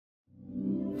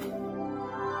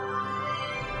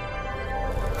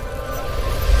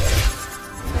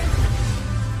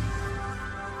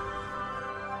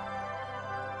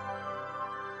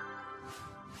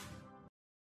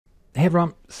Hey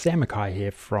everyone, Sam Mackay here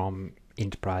from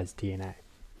Enterprise DNA.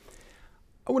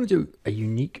 I want to do a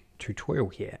unique tutorial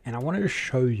here, and I wanted to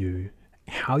show you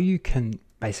how you can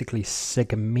basically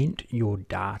segment your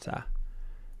data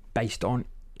based on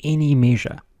any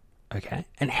measure, okay?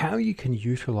 And how you can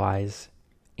utilize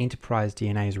Enterprise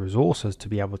DNA's resources to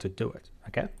be able to do it,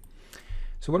 okay?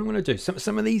 So what I'm going to do,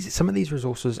 some of these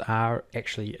resources are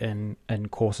actually in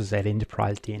courses at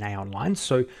Enterprise DNA Online.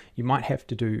 So you might have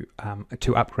to do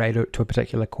to upgrade to a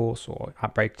particular course or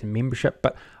upgrade to membership.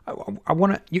 But I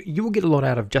want to you will get a lot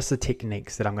out of just the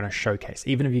techniques that I'm going to showcase,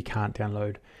 even if you can't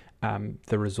download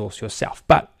the resource yourself.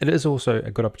 But it is also a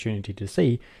good opportunity to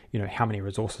see, how many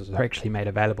resources are actually made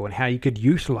available and how you could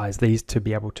utilize these to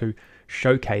be able to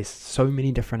showcase so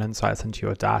many different insights into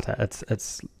your data.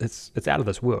 It's out of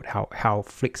this world how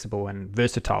flexible and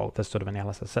versatile this sort of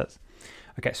analysis is.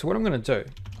 Okay, so what I'm going to do,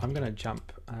 I'm going to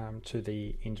jump to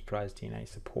the Enterprise DNA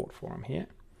support forum here.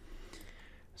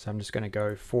 So I'm just going to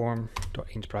go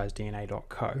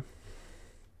forum.enterprisedna.co.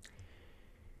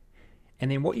 And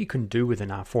then what you can do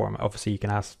within our forum, obviously you can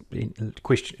ask a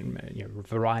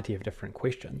variety of different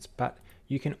questions, but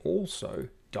you can also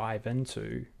dive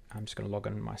into, I'm just going to log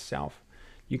in myself,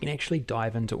 you can actually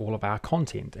dive into all of our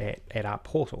content at our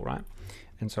portal, right?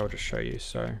 And so I'll just show you.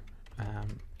 So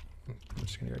I'm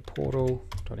just going to go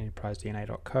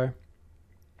portal.enterprisedna.co.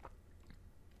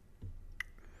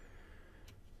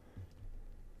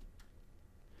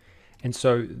 And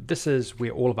so this is where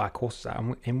all of our courses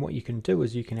are. And what you can do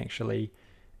is you can actually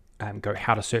go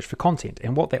how to search for content.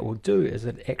 And what that will do is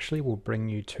it actually will bring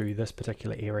you to this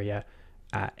particular area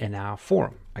in our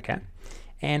forum, okay?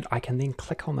 And I can then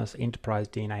click on this Enterprise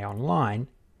DNA Online,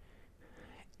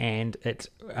 and it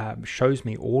shows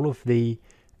me all of the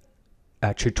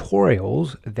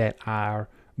tutorials that are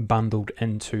bundled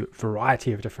into a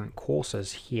variety of different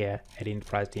courses here at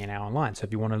Enterprise DNA Online. So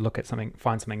if you want to look at something,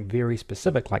 find something very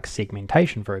specific like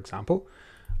segmentation, for example,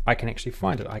 I can actually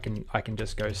find it. I can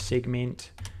just go segment.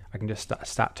 I can just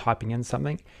start typing in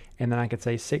something, and then I could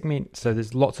say segment. So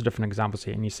there's lots of different examples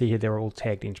here, and you see here they're all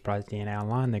tagged Enterprise DNA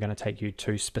Online. They're going to take you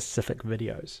to specific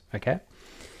videos, okay?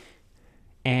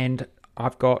 And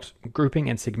I've got grouping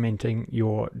and segmenting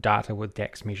your data with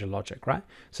DAX measure logic, right?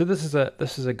 So this is a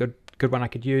good one I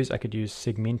could use. I could use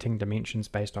segmenting dimensions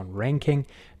based on ranking,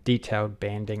 detailed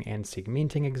banding and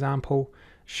segmenting example,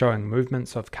 showing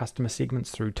movements of customer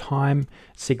segments through time,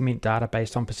 segment data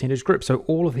based on percentage group. So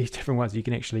all of these different ones, you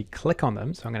can actually click on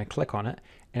them. So I'm going to click on it,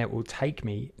 and it will take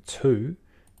me through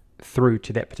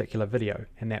to that particular video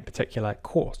and that particular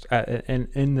course,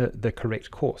 in the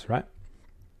correct course, right?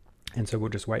 And so we'll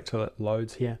just wait till it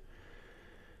loads here.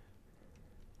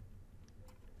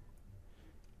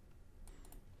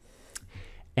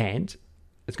 And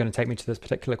it's going to take me to this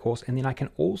particular course, and then I can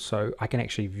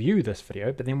actually view this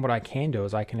video, but then what I can do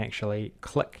is I can actually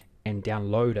click and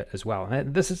download it as well.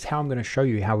 And this is how I'm going to show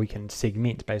you how we can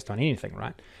segment based on anything,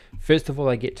 right? First of all,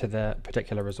 I get to the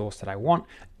particular resource that I want.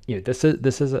 This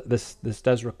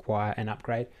does require an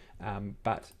upgrade,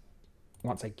 but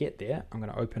once I get there, I'm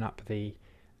going to open up the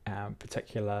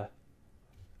particular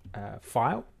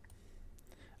file.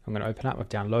 I'm going to open up, I've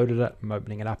downloaded it, I'm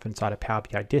opening it up inside a Power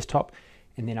BI desktop,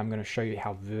 and then I'm going to show you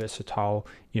how versatile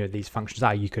these functions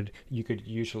are. You could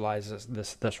utilize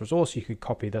this resource. You could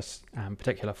copy this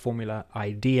particular formula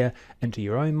idea into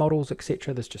your own models,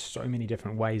 etc. There's just so many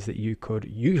different ways that you could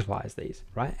utilize these,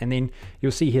 right? And then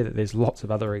you'll see here that there's lots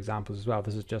of other examples as well.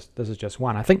 This is just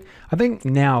one. I think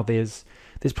now there's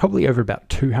probably over about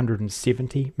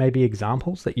 270 maybe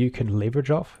examples that you can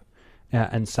leverage off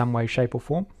in some way, shape, or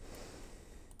form.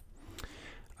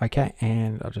 Okay,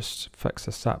 and I'll just fix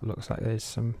this up. Looks like there's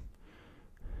some.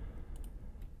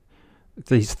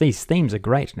 These themes are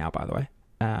great now, by the way.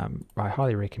 I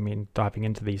highly recommend diving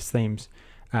into these themes,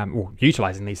 or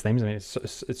utilizing these themes. I mean,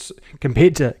 it's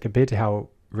compared to how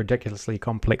ridiculously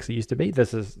complex it used to be.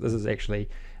 This is actually,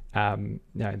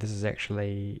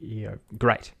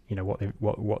 great.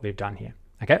 What they've done here.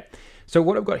 Okay, so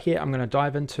what I've got here, I'm going to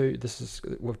dive into.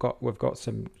 We've got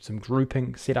some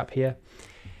grouping set up here.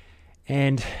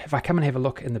 And if I come and have a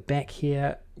look in the back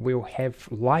here, we'll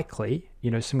have likely,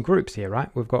 some groups here, right?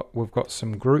 We've got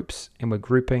some groups, and we're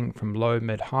grouping from low,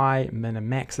 mid, high, min, and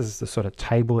max. This is the sort of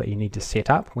table that you need to set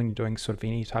up when you're doing sort of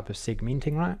any type of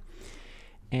segmenting, right?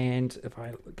 And if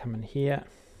I come in here,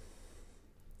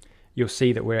 you'll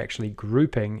see that we're actually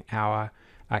grouping our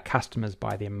customers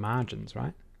by their margins,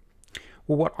 right?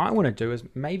 Well, what I want to do is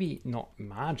maybe not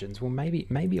margins. Well, maybe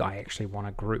I actually want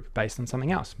to group based on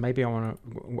something else. Maybe I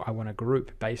want to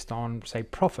group based on, say,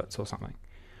 profits or something.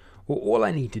 Well, all I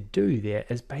need to do there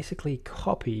is basically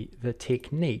copy the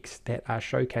techniques that are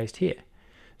showcased here.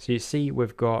 So you see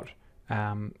we've got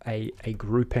a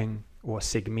grouping or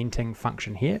segmenting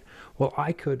function here. Well,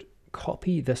 I could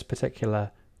copy this particular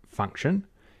function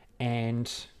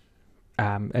and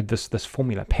this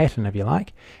formula pattern, if you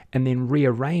like, and then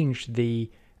rearrange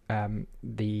the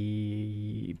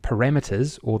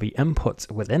parameters or the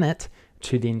inputs within it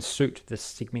to then suit the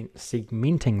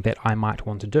segmenting that I might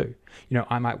want to do. You know,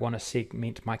 I might want to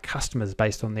segment my customers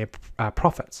based on their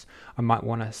profits. I might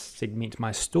want to segment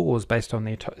my stores based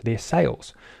on their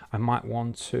sales. I might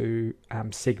want to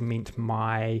segment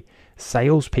my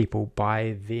salespeople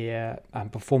by their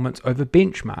performance over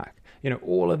benchmark. You know,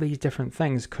 all of these different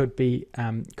things could be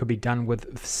done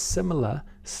with similar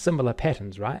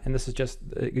patterns, right? And this is just,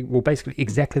 well, basically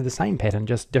exactly the same pattern,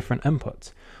 just different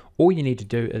inputs. All you need to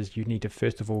do is you need to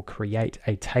first of all create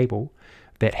a table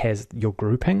that has your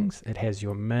groupings, it has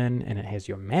your min, and it has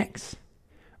your max,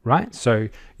 right? So,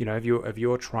 you know, if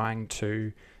you're trying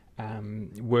to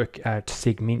to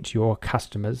segment your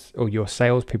customers or your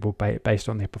salespeople based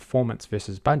on their performance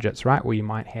versus budgets, right? Well, you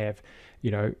might have,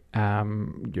 you know,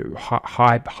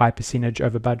 high percentage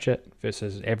over budget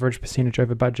versus average percentage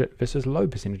over budget versus low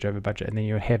percentage over budget, and then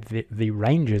you have the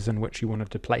ranges in which you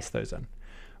wanted to place those in,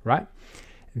 right?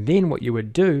 Then what you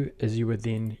would do is you would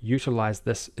then utilize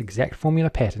this exact formula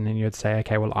pattern, and you would say,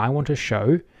 okay, well, I want to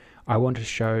show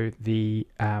the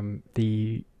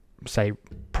say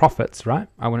profits, right?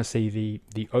 I want to see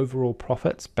the overall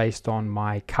profits based on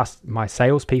my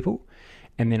salespeople,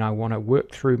 and then I want to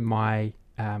work through my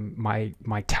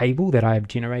my table that I have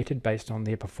generated based on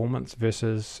their performance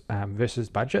versus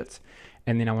budgets,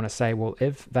 and then I want to say, well,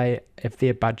 if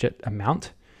their budget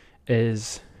amount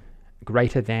is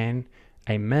greater than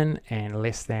a min and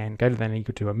greater than or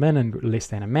equal to a min and less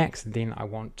than a max, then I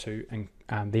want to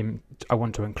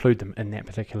include them in that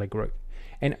particular group.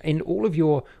 And all of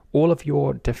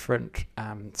your different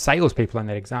salespeople in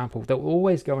that example, they'll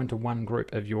always go into one group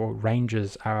if your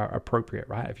ranges are appropriate,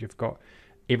 right? If you've got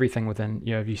everything within,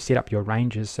 you know, if you set up your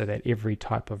ranges so that every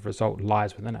type of result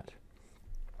lies within it.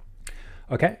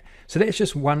 Okay, so that's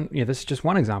just one, you know, this is just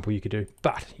one example you could do,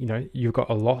 but, you know, you've got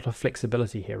a lot of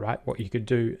flexibility here, right? What you could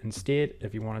do instead,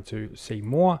 if you wanted to see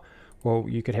more, well,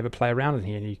 you could have a play around in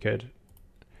here, and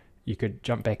you could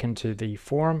jump back into the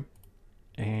forum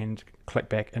and click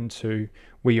back into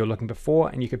where you're looking before,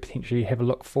 and you could potentially have a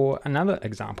look for another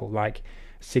example, like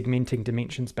segmenting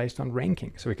dimensions based on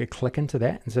ranking. So we could click into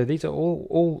that, and so these are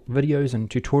all videos and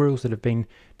tutorials that have been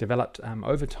developed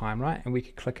over time, right? And we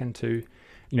could click into,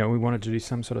 you know, we wanted to do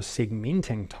some sort of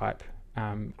segmenting type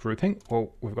grouping.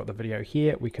 Well, we've got the video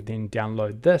here. We could then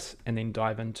download this and then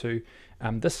dive into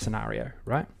this scenario,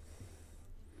 right?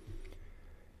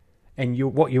 And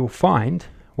what you'll find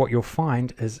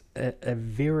is a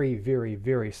very, very,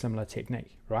 very similar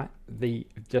technique, right? The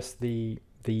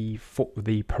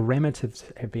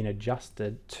parameters have been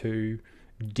adjusted to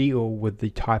deal with the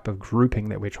type of grouping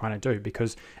that we're trying to do,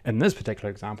 because in this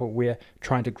particular example, we're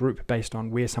trying to group based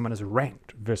on where someone is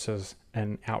ranked versus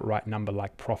an outright number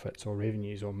like profits or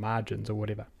revenues or margins or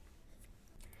whatever.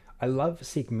 I love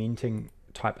segmenting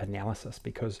type analysis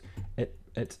because it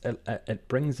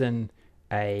brings in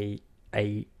a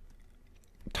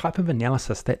type of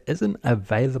analysis that isn't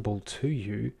available to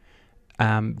you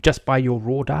just by your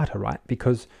raw data, right?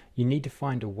 Because you need to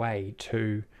find a way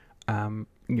to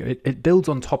you know, it builds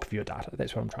on top of your data.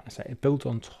 That's what I'm trying to say. It builds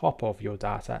on top of your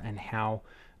data and how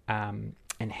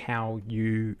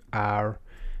you are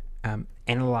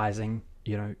analyzing,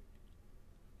 you know,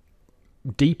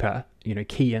 deeper, you know,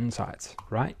 key insights,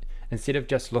 right? Instead of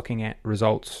just looking at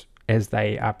results as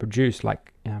they are produced,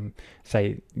 like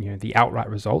say, you know, the outright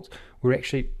results, we're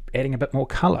actually adding a bit more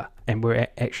color, and we're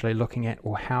actually looking at,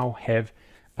 well, how have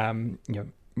you know,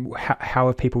 how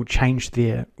have people changed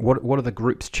what are the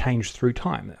groups changed through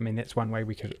time? I mean, that's one way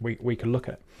we could look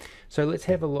at it. So let's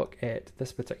have a look at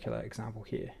this particular example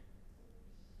here.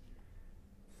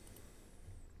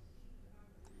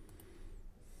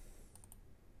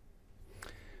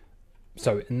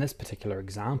 So in this particular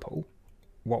example,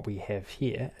 what we have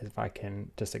here, if I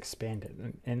can just expand it,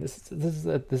 and this is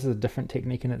a different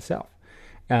technique in itself.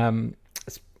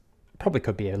 It's probably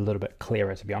could be a little bit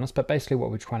clearer, to be honest, but basically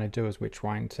what we're trying to do is we're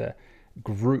trying to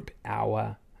group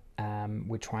our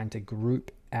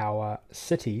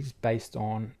cities based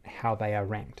on how they are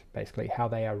ranked, basically how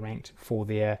they are ranked for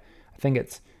their, I think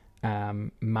it's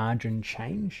margin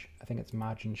change. I think it's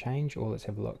margin change, or let's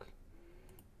have a look.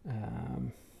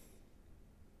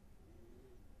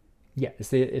 Yeah,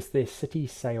 it's their city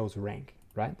sales rank,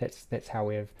 right? That's how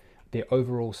we have their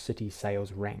overall city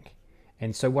sales rank.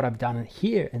 And so what I've done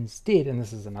here instead, and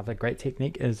this is another great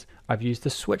technique, is I've used the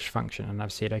switch function, and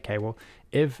I've said, okay, well,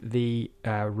 if the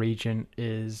region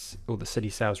is, or the city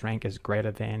sales rank is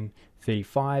greater than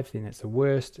 35, then it's the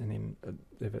worst. And then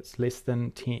if it's less than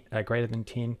 10, greater than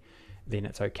 10, then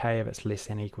it's okay. If it's less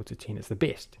than or equal to 10, it's the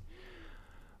best.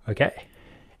 Okay.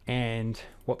 And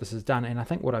what this has done, and I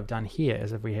think what I've done here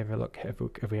is, if we have a look,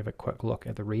 if we have a quick look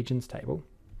at the regions table,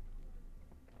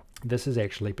 this has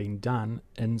actually been done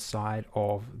inside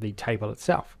of the table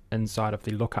itself, inside of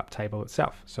the lookup table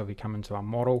itself. So if we come into our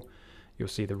model, you'll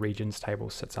see the regions table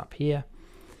sits up here,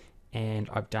 and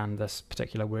I've done this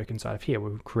particular work inside of here.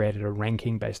 We've created a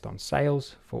ranking based on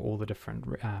sales for all the different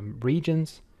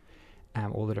regions,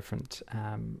 all the different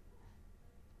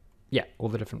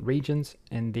regions,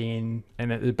 and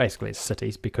it basically is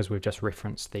cities, because we've just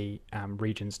referenced the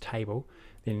regions table.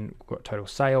 Then we've got total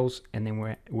sales, and then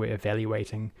we're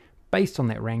evaluating based on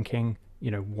that ranking,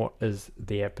 what is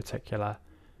their particular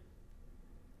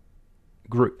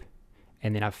group,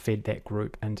 and then I've fed that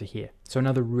group into here. So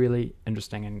another really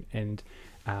interesting and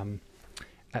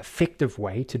effective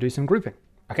way to do some grouping.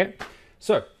 Okay,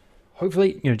 so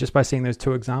hopefully, just by seeing those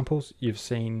two examples, you've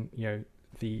seen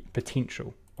the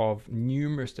potential of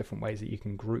numerous different ways that you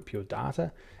can group your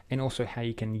data, and also how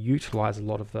you can utilize a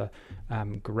lot of the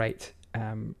great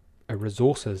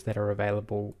resources that are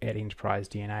available at Enterprise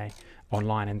DNA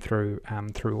online and through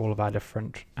all of our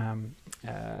different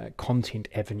content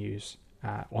avenues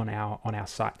on our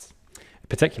sites,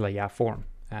 particularly our forum,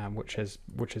 which has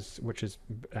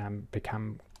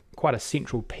become quite a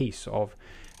central piece of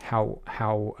how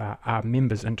our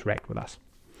members interact with us.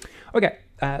 Okay.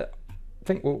 I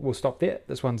think we'll stop there.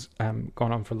 This one's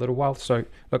gone on for a little while, so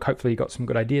look, hopefully you got some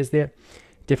good ideas there.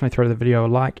 Definitely throw the video a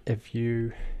like if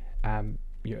you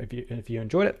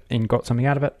enjoyed it and got something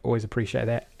out of it. Always appreciate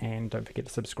that, and don't forget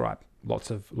to subscribe.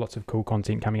 Lots of cool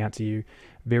content coming out to you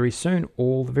very soon.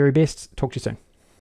 All the very best. Talk to you soon.